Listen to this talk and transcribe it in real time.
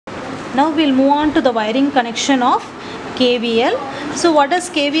Now we'll move on to the wiring connection of KVL. So what does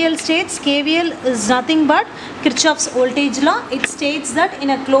KVL states? KVL is nothing but Kirchoff's voltage law. It states that in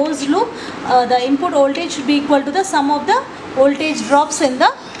a closed loop, the input voltage should be equal to the sum of the voltage drops in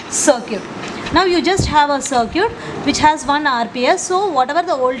the circuit. Now you just have a circuit which has one RPS, so whatever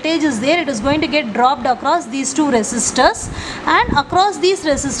the voltage is there, it is going to get dropped across these two resistors, and across these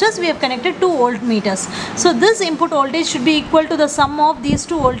resistors we have connected two voltmeters. So this input voltage should be equal to the sum of these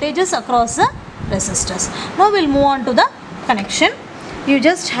two voltages across the resistors. Now we'll move on to the connection. You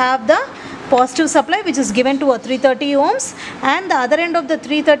just have the positive supply which is given to a 330 ohms, and the other end of the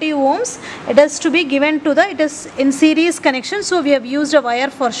 330 ohms, it is to be given to the, it is in series connection, so we have used a wire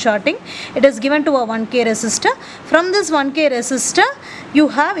for shorting. It is given to a 1K resistor. From this 1K resistor, you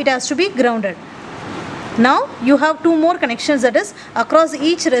have, it has to be grounded. Now you have two more connections, that is across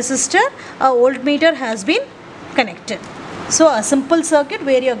each resistor a voltmeter has been connected. So a simple circuit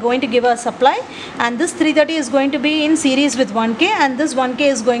where you are going to give a supply, and this 330 is going to be in series with 1K, and this 1K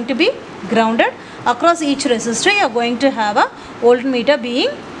is going to be grounded. Across each resistor you are going to have a voltmeter being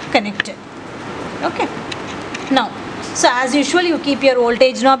connected. Okay. Now, so as usual, you keep your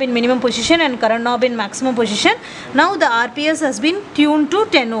voltage knob in minimum position and current knob in maximum position. Now the RPS has been tuned to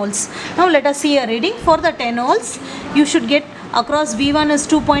 10 volts. Now let us see a reading. For the 10 volts, you should get across V1 is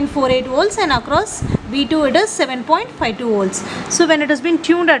 2.48 volts and across V2 it is 7.52 volts. So when it has been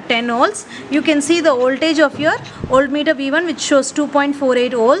tuned at 10 volts, you can see the voltage of your voltmeter V1 which shows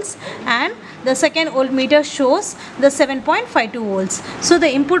 2.48 volts, and the second voltmeter shows the 7.52 volts. So the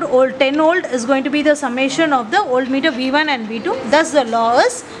input 10 volt is going to be the summation of the voltmeter V1 and V2. Thus the law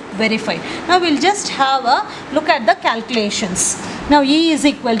is verified. Now we'll just have a look at the calculations. Now E is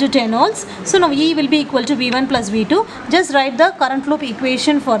equal to 10 volts. So now E will be equal to V1 plus V2. Just write the current loop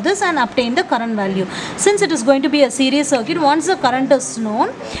equation for this and obtain the current value. Since it is going to be a series circuit, once the current is known,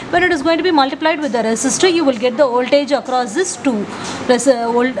 when it is going to be multiplied with the resistor, you will get the voltage across these two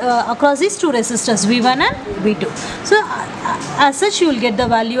resistors V1 and V2. So as such, you will get the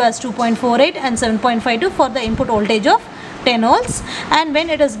value as 2.48 and 7.52 for the input voltage of 10 volts, and when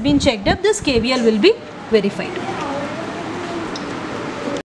it has been checked up, this KVL will be verified.